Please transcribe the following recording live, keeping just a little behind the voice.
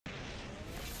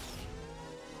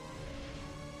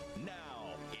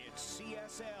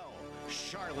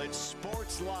Charlotte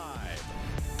Sports Live.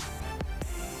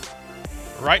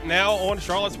 Right now on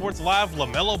Charlotte Sports Live,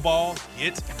 LaMelo Ball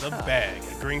gets the bag,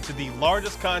 agreeing to the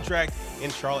largest contract in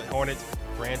Charlotte Hornets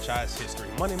franchise history.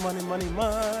 Money, money, money,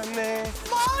 money.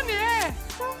 Money!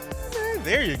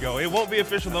 There you go. It won't be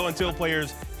official, though, until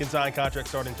players can sign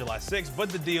contracts starting July 6th, but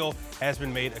the deal has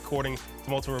been made according to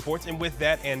multiple reports. And with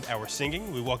that and our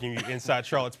singing, we welcome you inside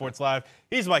Charlotte Sports Live.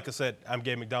 He's Mike Cassett. I'm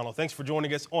Gabe McDonald. Thanks for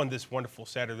joining us on this wonderful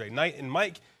Saturday night. And,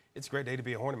 Mike, it's a great day to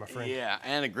be a Hornet, my friend. Yeah,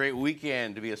 and a great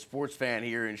weekend to be a sports fan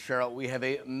here in Charlotte. We have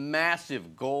a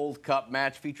massive Gold Cup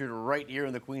match featured right here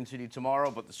in the Queen City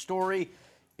tomorrow, but the story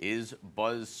is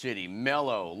Buzz City.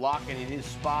 Melo locking in his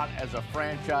spot as a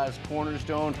franchise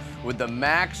cornerstone with the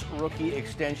max rookie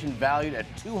extension valued at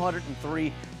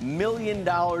 $203 million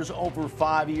over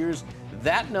 5 years.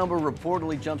 That number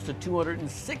reportedly jumps to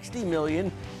 $260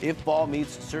 million if Ball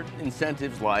meets certain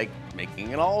incentives like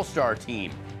making an all-star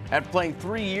team. After playing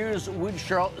 3 years with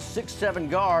Charlotte, 6'7"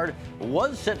 guard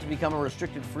was set to become a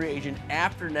restricted free agent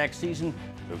after next season,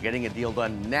 so getting a deal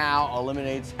done now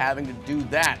eliminates having to do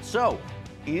that. So,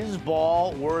 is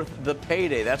Ball worth the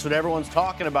payday? That's what everyone's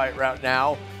talking about right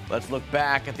now. Let's look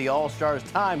back at the All-Stars'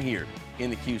 time here in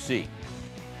the QC.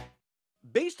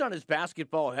 Based on his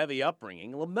basketball-heavy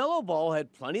upbringing, LaMelo Ball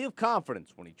had plenty of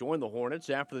confidence when he joined the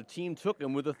Hornets after the team took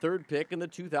him with the third pick in the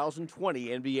 2020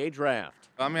 NBA Draft.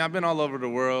 I mean, I've been all over the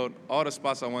world. All the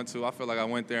spots I went to, I feel like I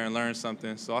went there and learned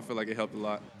something, so I feel like it helped a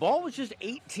lot. Ball was just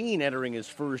 18 entering his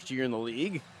first year in the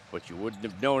league, but you wouldn't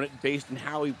have known it based on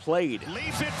how he played.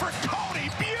 Leaves it for Cody.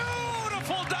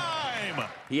 Beautiful dime.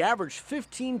 He averaged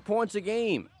 15 points a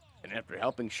game, and after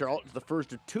helping Charlotte to the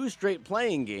first of 2 straight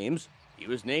playing games, he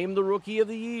was named the Rookie of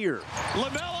the Year.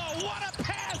 LaMelo, what a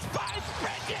pass by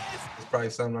Bridges. It's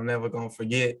probably something I'm never going to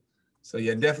forget. So,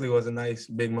 yeah, definitely was a nice,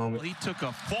 big moment. He took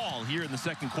a fall here in the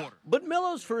second quarter. But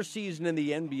Melo's first season in the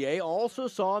NBA also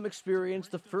saw him experience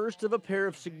the first of a pair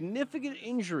of significant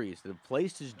injuries that have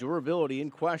placed his durability in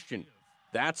question.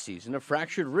 That season, a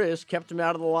fractured wrist kept him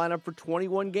out of the lineup for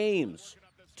 21 games.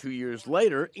 2 years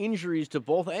later, injuries to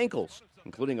both ankles,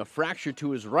 including a fracture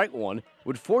to his right one,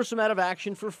 would force him out of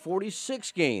action for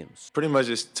 46 games. Pretty much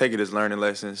just take it as learning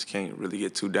lessons. Can't really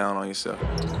get too down on yourself.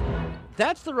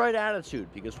 That's the right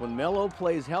attitude, because when Melo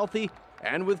plays healthy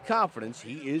and with confidence,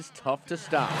 he is tough to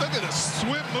stop. Look at a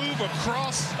swift move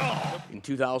across. Oh. In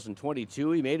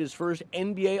 2022, he made his first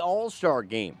NBA All-Star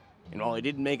game. And while he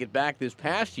didn't make it back this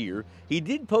past year, he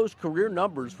did post career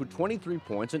numbers with 23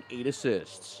 points and 8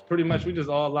 assists. Pretty much we just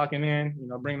all locking in,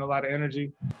 bringing a lot of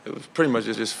energy. It was pretty much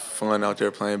just fun out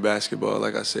there playing basketball,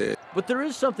 like I said. But there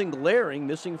is something glaring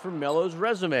missing from Melo's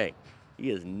resume. He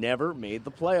has never made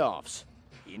the playoffs.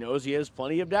 He knows he has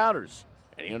plenty of doubters,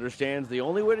 and he understands the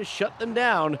only way to shut them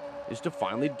down is to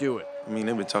finally do it. I mean,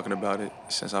 they've been talking about it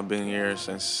since I've been here,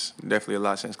 definitely a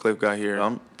lot since Cliff got here.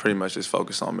 I'm pretty much just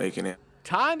focused on making it.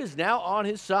 Time is now on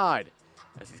his side,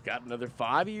 as he's got another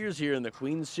 5 years here in the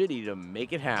Queen City to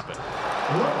make it happen.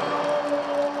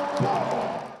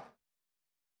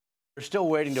 We're still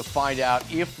waiting to find out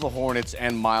if the Hornets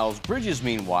and Miles Bridges,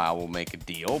 meanwhile, will make a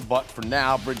deal. But for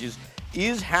now, Bridges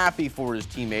is happy for his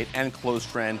teammate and close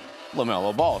friend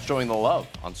LaMelo Ball, showing the love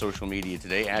on social media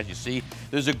today. As you see,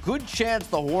 there's a good chance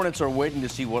the Hornets are waiting to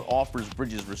see what offers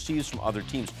Bridges receives from other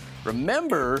teams.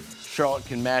 Remember, Charlotte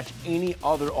can match any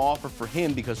other offer for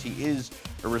him because he is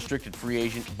a restricted free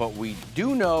agent, but we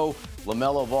do know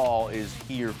LaMelo Ball is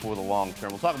here for the long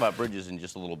term. We'll talk about Bridges in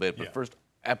just a little bit, but first,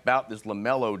 about this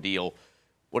LaMelo deal,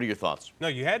 what are your thoughts? No,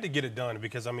 you had to get it done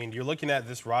because, I mean, you're looking at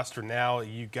this roster now.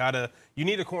 You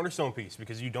need a cornerstone piece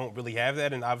because you don't really have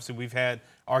that. And obviously, we've had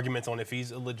arguments on if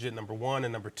he's a legit number one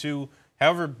and number two.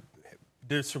 However,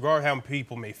 disregard how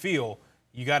people may feel,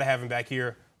 you got to have him back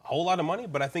here. A whole lot of money,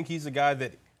 but I think he's a guy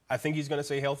that I think he's going to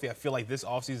stay healthy. I feel like this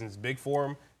offseason is big for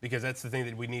him because that's the thing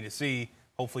that we need to see.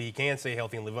 Hopefully he can stay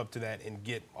healthy and live up to that and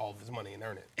get all of his money and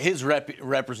earn it. His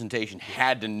representation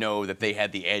had to know that they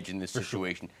had the edge in this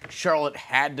situation. Sure. Charlotte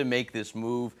had to make this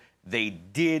move. They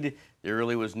did. There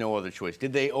really was no other choice.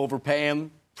 Did they overpay him?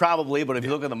 Probably, but if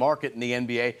you look at the market in the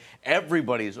NBA,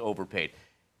 everybody's overpaid.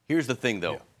 Here's the thing,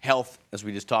 though. Health, as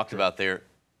we just talked about there,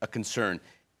 a concern.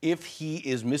 If he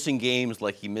is missing games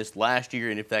like he missed last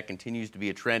year, and if that continues to be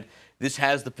a trend, this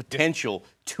has the potential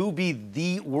to be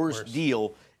the worst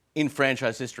deal in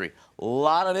franchise history. A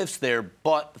lot of ifs there,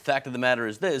 but the fact of the matter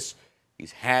is this: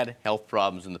 he's had health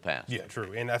problems in the past. Yeah,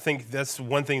 true. And I think that's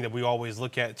one thing that we always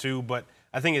look at, too. But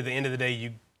I think at the end of the day,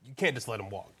 you can't just let him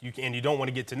walk. And you don't want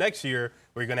to get to next year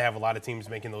where you're going to have a lot of teams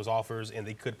making those offers, and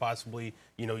they could possibly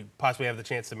have the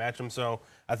chance to match him. So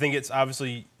I think it's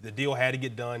obviously the deal had to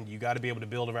get done. You got to be able to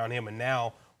build around him. And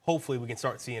now hopefully we can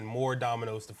start seeing more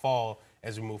dominoes to fall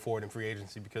as we move forward in free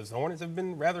agency, because the Hornets have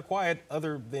been rather quiet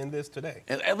other than this today.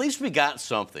 At least we got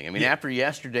something. I mean, after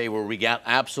yesterday where we got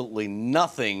absolutely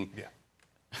nothing,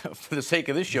 for the sake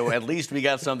of this show, at least we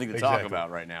got something to talk about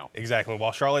right now. Exactly.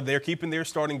 While Charlotte, they're keeping their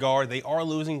starting guard, they are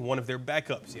losing one of their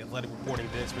backups. The Athletic reporting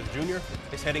Dennis Smith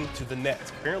Jr. is heading to the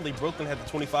Nets. Apparently, Brooklyn had the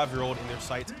 25-year-old in their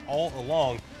sights all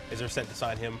along as they're set to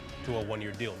sign him to a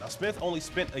one-year deal. Now, Smith only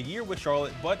spent a year with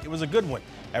Charlotte, but it was a good one.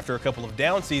 After a couple of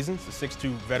down seasons, the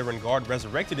 6'2 veteran guard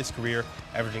resurrected his career,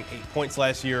 averaging 8 points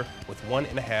last year with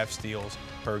 1.5 steals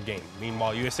per game.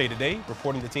 Meanwhile, USA Today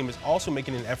reporting the team is also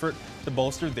making an effort to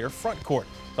bolster their front court.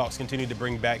 Talks continue to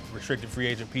bring back restricted free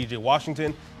agent P.J.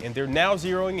 Washington, and they're now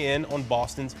zeroing in on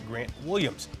Boston's Grant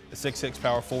Williams. The 6'6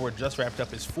 power forward just wrapped up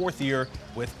his 4th year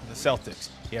with the Celtics.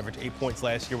 He averaged 8 points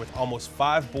last year with almost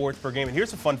 5 boards per game. And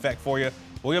here's a fun fact for you.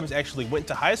 Williams actually went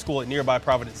to high school at nearby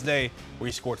Providence Day, where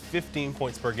he scored 15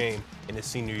 points per game in his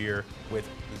senior year with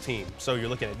the team. So you're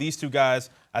looking at these two guys.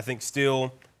 I think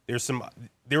still there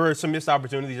are some missed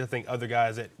opportunities. I think other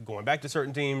guys that going back to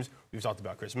certain teams, we've talked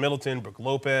about Chris Middleton, Brook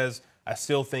Lopez. I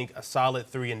still think a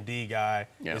solid 3-and-D guy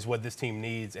is what this team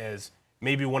needs as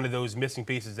maybe one of those missing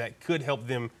pieces that could help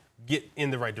them get in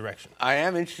the right direction. I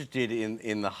am interested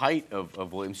in the height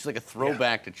of Williams. He's like a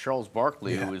throwback to Charles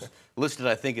Barkley, who was listed,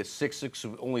 I think, at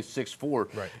 6'6", only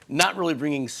 6'4". Right. Not really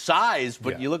bringing size,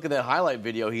 but you look at that highlight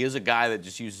video, he is a guy that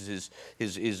just uses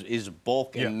his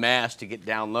bulk and mass to get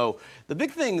down low. The big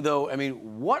thing, though, I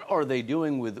mean, what are they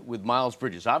doing with Miles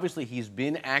Bridges? Obviously, he's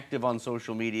been active on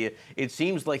social media. It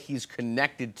seems like he's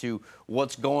connected to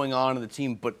what's going on in the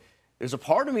team, but there's a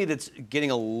part of me that's getting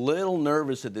a little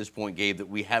nervous at this point, Gabe, that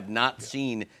we have not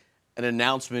seen an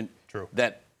announcement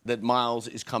that Miles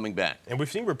is coming back. And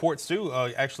we've seen reports, too,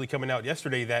 actually coming out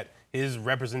yesterday that his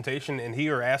representation and he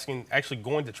are actually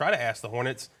going to try to ask the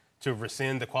Hornets to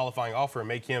rescind the qualifying offer and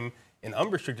make him an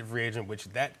unrestricted free agent, which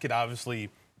that could obviously,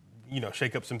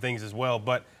 shake up some things as well.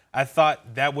 But I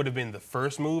thought that would have been the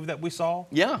first move that we saw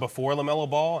before LaMelo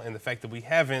Ball, and the fact that we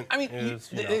haven't. I mean,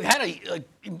 they've had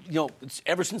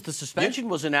ever since the suspension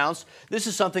was announced, this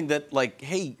is something that,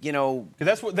 hey, because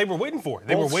that's what they were waiting for.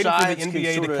 They were waiting for the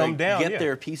NBA to come down, get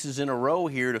their pieces in a row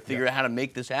here to figure out how to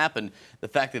make this happen. The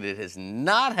fact that it has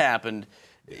not happened,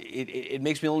 it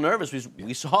makes me a little nervous because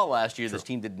we saw last year this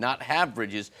team did not have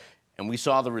Bridges. And we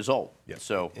saw the result.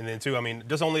 So, and then, too, I mean,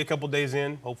 just only a couple days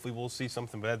in. Hopefully we'll see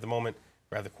something, but at the moment,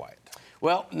 rather quiet.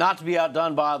 Well, not to be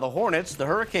outdone by the Hornets, the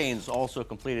Hurricanes also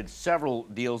completed several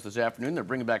deals this afternoon. They're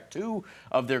bringing back 2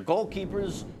 of their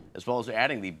goalkeepers, as well as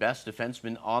adding the best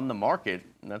defenseman on the market.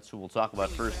 And that's who we'll talk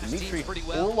about first. Dmitry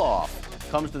Orlov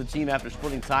comes to the team after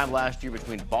splitting time last year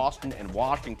between Boston and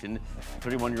Washington. The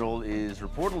 31-year-old is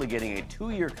reportedly getting a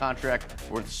 2-year contract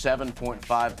worth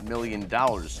 $7.5 million.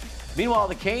 Meanwhile,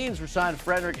 the Canes signed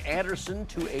Frederik Andersen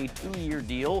to a 2-year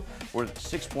deal worth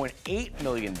 $6.8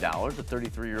 million. The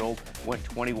 33-year-old went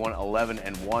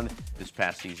 21-11-1 this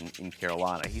past season in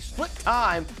Carolina. He split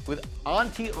time with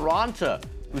Antti Ranta,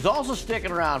 who's also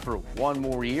sticking around for 1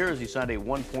 more year as he signed a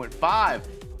 $1.5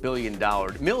 million deal.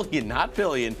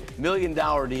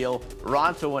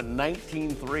 Ranta went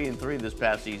 19-3-3 this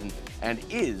past season and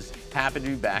is happy to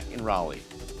be back in Raleigh.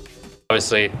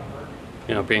 Obviously,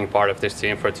 being part of this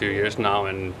team for 2 years now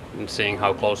and seeing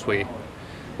how close we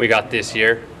got this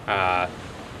year,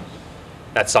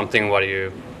 that's something what do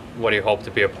you hope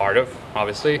to be a part of.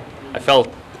 Obviously, I felt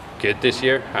good this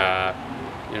year.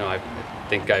 I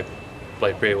think I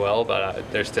played pretty well, but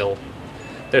there's still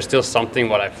something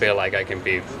what I feel like I can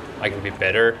be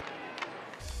better.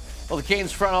 Well, the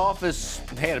Canes front office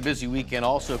had a busy weekend,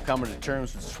 also coming to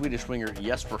terms with Swedish winger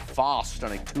Jesper Fast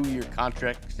on a 2-year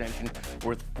contract extension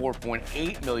worth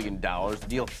 $4.8 million. The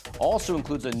deal also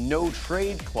includes a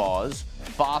no-trade clause.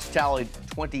 Fast tallied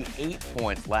 28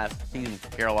 points last season for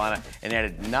Carolina and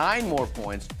added 9 more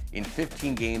points in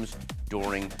 15 games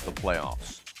during the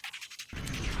playoffs.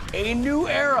 A new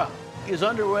era is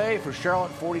underway for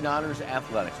Charlotte 49ers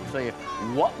athletics. We'll tell you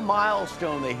what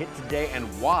milestone they hit today and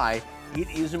why it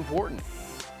is important.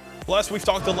 Plus, we've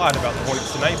talked a lot about the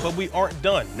Hornets tonight, but we aren't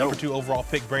done. Number 2 overall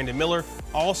pick Brandon Miller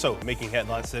also making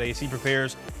headlines today as he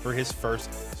prepares for his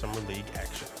first Summer League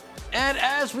action. And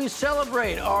as we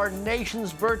celebrate our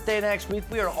nation's birthday next week,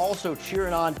 we are also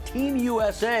cheering on Team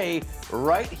USA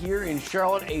right here in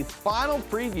Charlotte. A final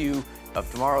preview of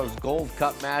tomorrow's Gold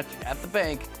Cup match at the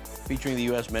Bank featuring the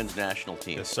U.S. men's national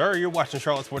team. Yes, sir. You're watching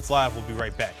Charlotte Sports Live. We'll be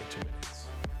right back in 2 minutes.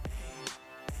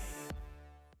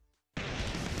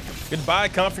 Goodbye,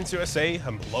 Conference USA.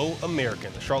 Hello,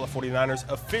 American. The Charlotte 49ers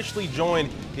officially joined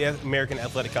the American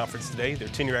Athletic Conference today. Their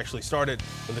tenure actually started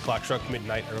when the clock struck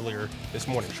midnight earlier this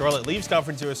morning. Charlotte leaves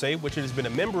Conference USA, which it has been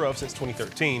a member of since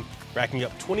 2013, racking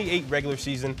up 28 regular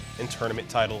season and tournament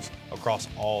titles across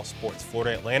all sports.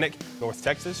 Florida Atlantic, North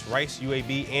Texas, Rice,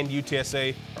 UAB, and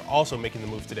UTSA are also making the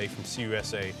move today from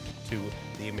CUSA to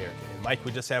the American. And Mike,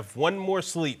 we just have one more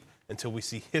sleep until we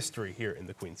see history here in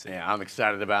the Queen City. Yeah, I'm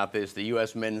excited about this. The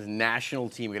U.S. men's national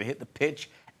team are going to hit the pitch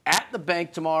at the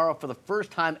bank tomorrow for the first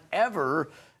time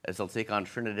ever as they'll take on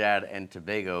Trinidad and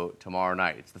Tobago tomorrow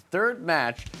night. It's the third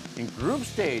match in group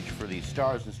stage for the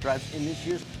Stars and Stripes in this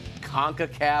year's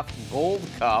CONCACAF Gold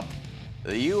Cup.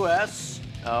 The U.S.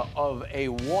 Of a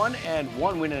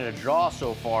 1-1 win and a draw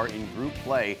so far in group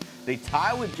play. They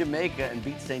tie with Jamaica and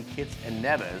beat St. Kitts and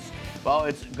Nevis. Well,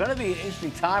 it's going to be an interesting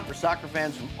time for soccer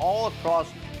fans from all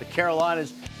across the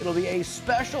Carolinas. It'll be a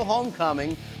special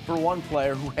homecoming for one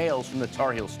player who hails from the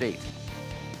Tar Heel State.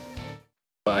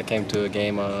 I came to a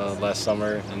game last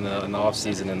summer in the off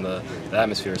season, and the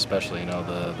atmosphere especially. You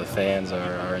know, the fans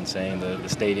are insane. The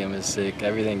stadium is sick.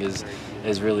 Everything is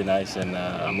really nice, and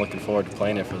I'm looking forward to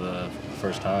playing it for the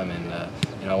first time. And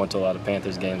you know, I went to a lot of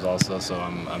Panthers games also, so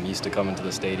I'm used to coming to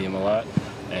the stadium a lot.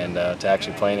 And to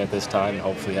actually playing it this time and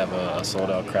hopefully have a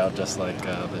sold-out crowd just like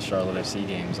the Charlotte FC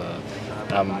games,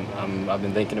 I've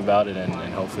been thinking about it, and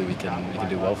hopefully we can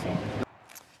do well for them.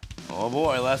 Oh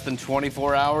boy, less than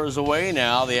 24 hours away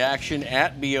now. The action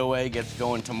at BOA gets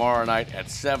going tomorrow night at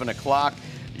 7 o'clock.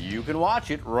 You can watch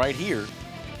it right here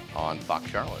on Fox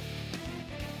Charlotte.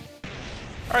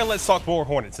 All right, let's talk more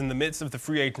Hornets. In the midst of the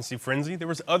free agency frenzy, there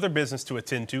was other business to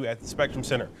attend to at the Spectrum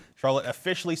Center. Charlotte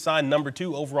officially signed number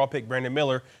 2 overall pick Brandon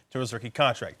Miller to his rookie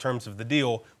contract. Terms of the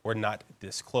deal were not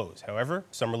disclosed. However,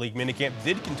 Summer League minicamp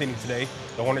did continue today.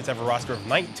 The Hornets have a roster of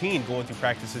 19 going through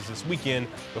practices this weekend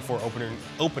before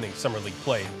opening Summer League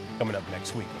play coming up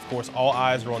next week. Of course, all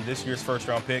eyes are on this year's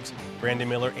first-round picks, Brandon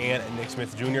Miller and Nick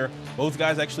Smith Jr. Both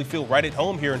guys actually feel right at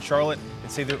home here in Charlotte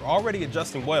and say they're already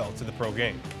adjusting well to the pro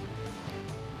game.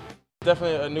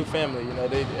 Definitely a new family. You know,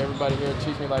 everybody here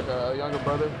treats me like a younger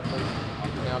brother.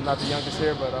 You know, I'm not the youngest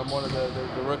here, but I'm one of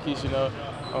the rookies. You know,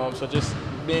 so just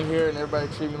being here and everybody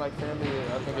treating me like family,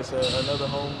 I think it's another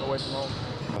home away from home.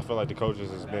 I feel like the coaches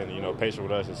has been, patient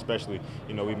with us, especially,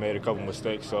 we made a couple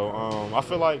mistakes. So I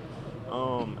feel like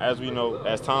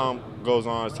as time goes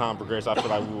on, as time progresses, I feel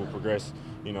like we will progress,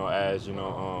 as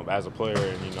a player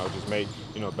and, just make,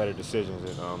 better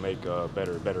decisions and make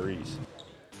better reads.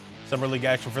 Summer League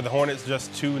action for the Hornets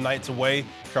just 2 nights away.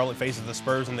 Charlotte faces the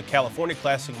Spurs in the California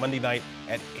Classic Monday night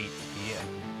at 8 p.m.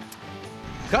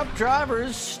 Cup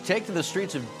drivers take to the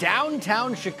streets of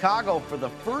downtown Chicago for the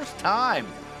first time.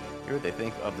 Hear what they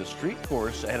think of the street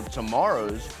course ahead of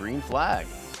tomorrow's Green Flag.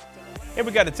 And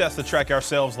we got to test the track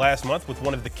ourselves last month with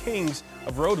one of the kings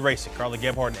of road racing. Carla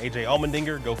Gebhardt and A.J.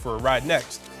 Allmendinger go for a ride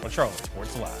next on Charlotte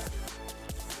Sports Live.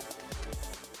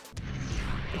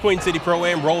 The Queen City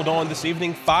Pro-Am rolled on this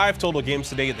evening. 5 total games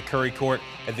today at the Curry Court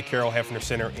at the Carol Hefner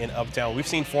Center in Uptown. We've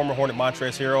seen former Hornet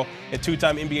Montrezl Harrell and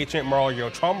 2-time NBA champ Mario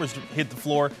Chalmers hit the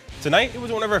floor. Tonight, it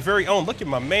was one of our very own. Look at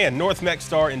my man, North Mex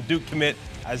star and Duke commit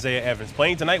Isaiah Evans.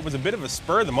 Playing tonight was a bit of a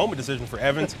spur-of-the-moment decision for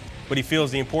Evans, but he feels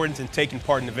the importance in taking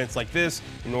part in events like this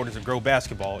in order to grow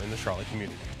basketball in the Charlotte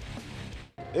community.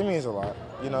 It means a lot.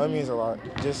 It means a lot.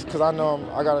 Just because I know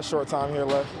I got a short time here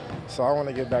left, so I want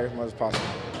to get back as much as possible.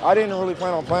 I didn't really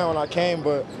plan on playing when I came,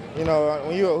 but,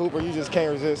 when you're a hooper, you just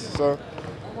can't resist. So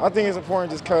I think it's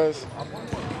important just because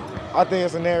I think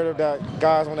it's a narrative that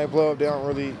guys, when they blow up, they don't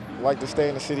really like to stay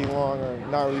in the city long or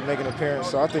not really make an appearance.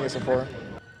 So I think it's important.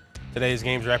 Today's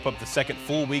games wrap up the second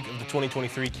full week of the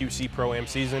 2023 QC Pro-Am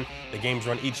season. The games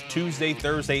run each Tuesday,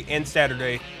 Thursday, and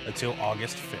Saturday until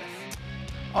August 5th.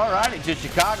 All righty, to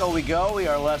Chicago we go. We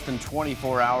are less than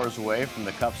 24 hours away from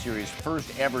the Cup Series'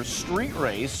 first ever street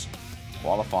race.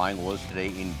 Qualifying was today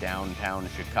in downtown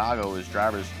Chicago as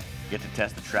drivers get to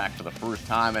test the track for the first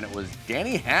time, and it was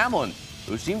Danny Hamlin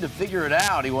who seemed to figure it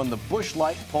out. He won the Busch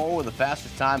Light pole with the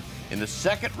fastest time in the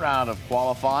second round of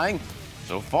qualifying.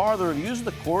 So far, the reviews of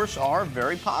the course are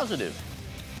very positive.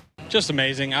 Just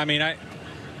amazing. I mean,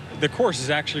 the course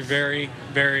is actually very,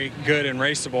 very good and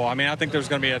raceable. I mean, I think there's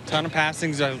going to be a ton of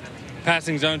passing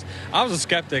zones. I was a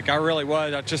skeptic. I really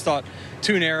was. I just thought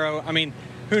too narrow. I mean,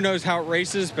 who knows how it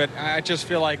races, but I just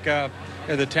feel like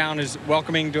the town is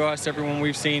welcoming to us. Everyone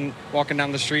we've seen walking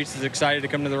down the streets is excited to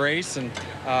come to the race, and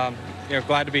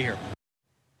glad to be here.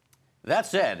 That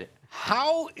said,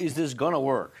 how is this going to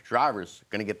work? Drivers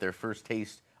going to get their first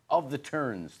taste of the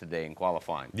turns today in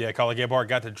qualifying. Yeah, Carla Gebhardt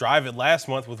got to drive it last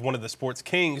month with one of the sports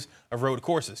kings of road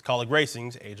courses, Kaulig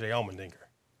Racing's A.J. Allmendinger.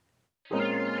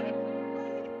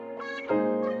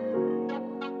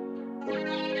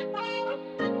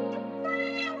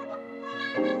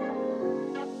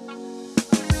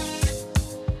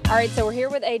 All right, so we're here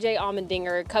with AJ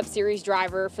Allmendinger, Cup Series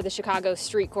driver for the Chicago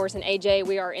Street Course. And AJ,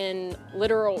 we are in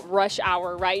literal rush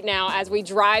hour right now as we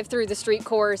drive through the street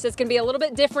course. It's going to be a little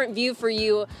bit different view for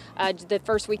you the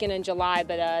first weekend in July,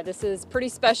 but this is pretty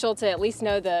special to at least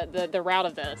know the route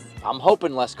of this. I'm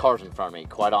hoping less cars in front of me,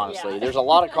 quite honestly. Yeah. There's a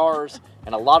lot of cars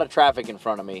and a lot of traffic in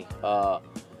front of me.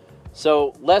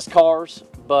 So less cars,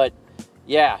 but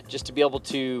yeah, just to be able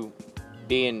to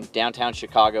be in downtown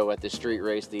Chicago at the street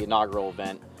race, the inaugural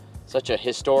event. Such a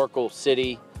historical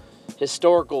city,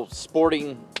 historical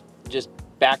sporting just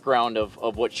background of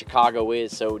what Chicago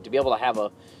is. So to be able to have a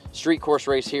street course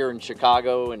race here in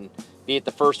Chicago and be at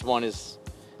the first one it's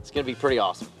going to be pretty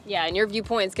awesome. Yeah, and your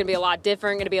viewpoint is going to be a lot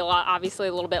different, going to be obviously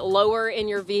a little bit lower in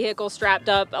your vehicle, strapped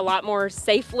up a lot more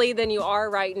safely than you are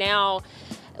right now.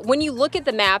 When you look at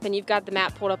the map, and you've got the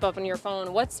map pulled up on your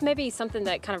phone, what's maybe something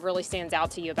that kind of really stands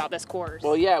out to you about this course?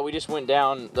 Well, yeah, we just went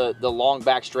down the long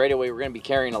back straightaway. We're going to be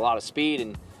carrying a lot of speed,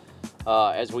 and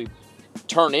as we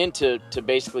turn into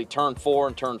basically turn 4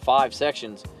 and turn 5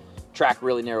 sections, track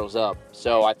really narrows up.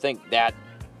 So I think that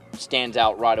stands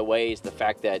out right away is the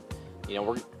fact that,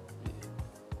 we're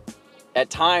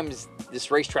at times this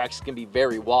racetrack can be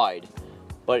very wide,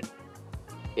 but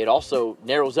it also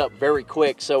narrows up very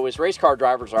quick. So as race car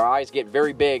drivers, our eyes get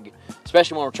very big,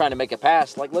 especially when we're trying to make a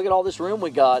pass. Like, look at all this room we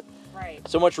got. Right.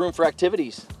 So much room for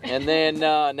activities. And then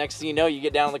next thing you know, you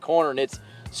get down the corner and it's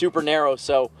super narrow.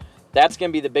 So that's going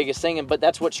to be the biggest thing. But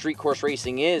that's what street course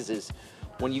racing is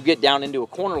when you get down into a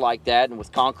corner like that and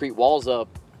with concrete walls up,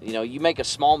 you make a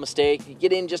small mistake, you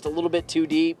get in just a little bit too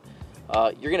deep,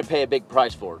 you're going to pay a big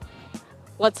price for it.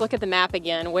 Let's look at the map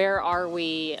again. Where are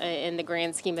we in the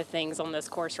grand scheme of things on this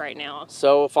course right now?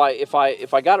 So if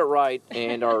I got it right,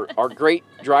 and our great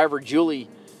driver Julie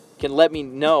can let me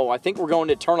know, I think we're going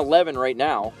to turn 11 right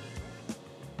now.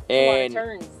 And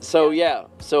turns. So yeah,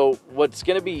 so what's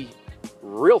going to be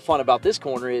real fun about this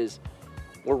corner is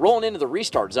we're rolling into the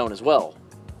restart zone as well.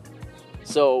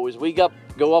 So as we go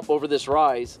up over this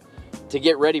rise to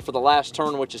get ready for the last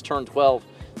turn, which is turn 12,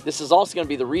 this is also going to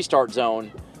be the restart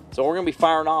zone. So we're going to be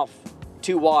firing off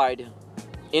too wide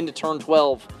into turn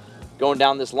 12, going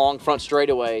down this long front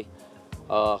straightaway.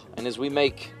 And as we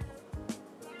make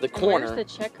the corner. Where's the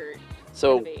checkered?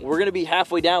 So we're going to be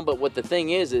halfway down, but what the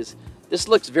thing is this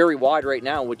looks very wide right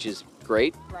now, which is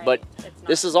great. Right. But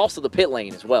this is also the pit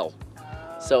lane as well.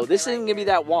 So this isn't going to be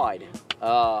that wide.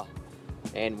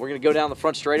 And we're going to go down the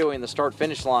front straightaway in the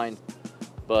start-finish line.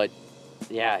 But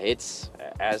yeah, it's,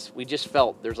 as we just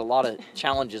felt, there's a lot of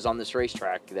challenges on this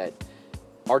racetrack that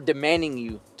are demanding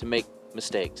you to make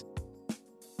mistakes.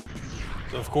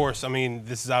 So of course,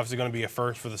 this is obviously going to be a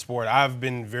first for the sport. I've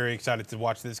been very excited to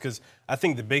watch this because I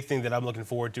think the big thing that I'm looking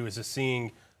forward to is just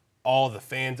seeing all the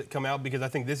fans that come out, because I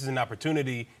think this is an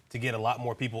opportunity to get a lot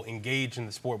more people engaged in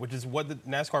the sport, which is what the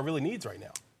NASCAR really needs right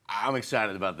now. I'm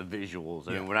excited about the visuals.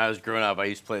 I mean, when I was growing up, I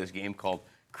used to play this game called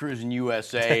Cruising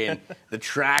USA, and the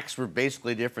tracks were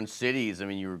basically different cities. I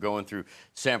mean, you were going through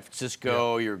San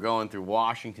Francisco, you were going through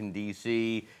Washington,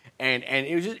 D.C., and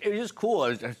it was just cool. I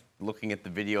was looking at the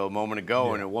video a moment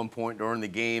ago, and at one point during the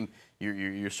game,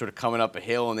 you're sort of coming up a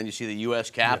hill, and then you see the U.S.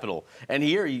 Capitol. And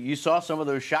here, you saw some of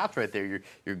those shots right there.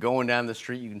 You're going down the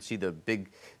street, you can see the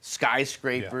big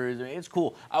skyscrapers. I mean, it's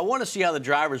cool. I want to see how the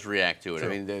drivers react to it.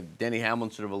 Sure. I mean, Denny Hamlin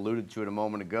sort of alluded to it a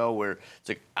moment ago, where it's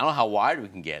like, I don't know how wide we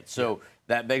can get. So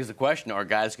that begs the question, are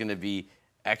guys going to be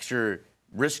extra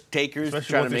risk takers,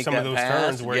 especially trying to make some that of those pass?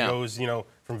 turns where it goes,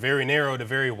 from very narrow to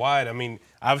very wide. I mean,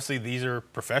 obviously these are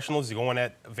professionals. You're going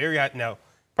at very high. Now,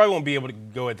 probably won't be able to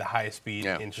go at the highest speed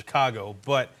in Chicago,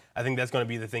 but I think that's going to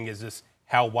be the thing, is just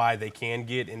how wide they can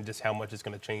get and just how much it's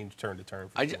going to change turn to turn.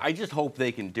 I just hope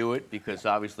they can do it, because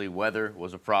obviously weather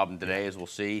was a problem today, as we'll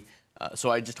see.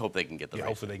 So I just hope they can get the race.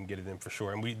 Hopefully they can get it in for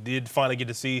sure. And we did finally get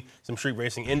to see some street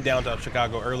racing in downtown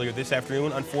Chicago earlier this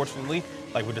afternoon. Unfortunately,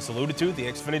 like we just alluded to, the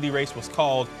Xfinity race was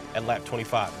called at lap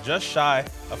 25, just shy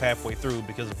of halfway through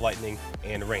because of lightning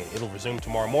and rain. It'll resume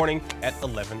tomorrow morning at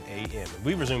 11 a.m.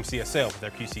 We resume CSL with our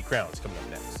QC Crowns coming up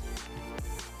next.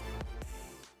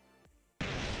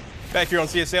 Back here on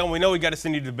CSL, and we know we got to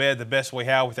send you to bed the best way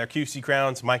how with our QC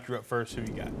Crowns. Mike, you're up first. Who you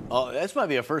got? Oh, this might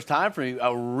be a first time for you.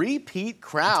 A repeat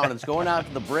crown. It's going out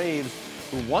to the Braves,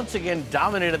 who once again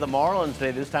dominated the Marlins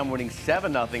today, this time winning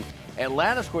 7-0.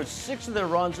 Atlanta scored 6 of their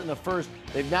runs in the first.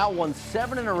 They've now won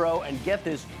 7 in a row, and get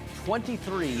this,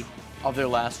 23 of their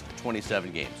last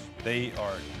 27 games. They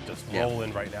are just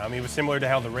rolling right now. I mean, it was similar to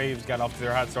how the Braves got off to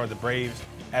their hot start. The Braves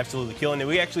absolutely killing it.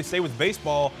 We actually stay with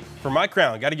baseball for my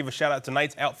crown. Got to give a shout out to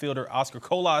Knights outfielder Oscar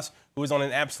Colas, who who is on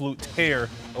an absolute tear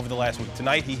over the last week.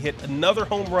 Tonight, he hit another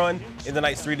home run in the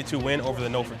night's 3-2 win over the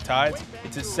Norfolk Tides.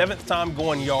 It's his 7th time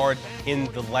going yard in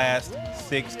the last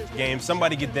 6 games.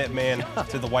 Somebody get that man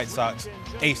to the White Sox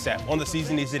ASAP. On the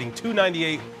season, he's hitting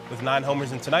 .298 with 9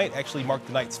 homers, and tonight actually marked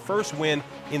the Knights' first win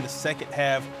in the second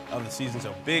half of the season.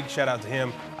 So big shout out to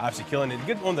him, obviously killing it.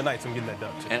 Good on the Knights, I'm getting that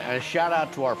dub too. And a shout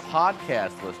out to our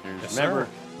podcast listeners. Yes, Remember,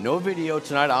 sir. no video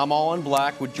tonight. I'm all in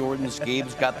black with Jordan's.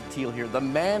 Gabe's got the teal here. The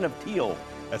man of teal.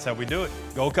 That's how we do it.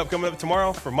 Gold Cup coming up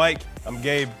tomorrow. For Mike, I'm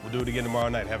Gabe. We'll do it again tomorrow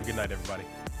night. Have a good night, everybody.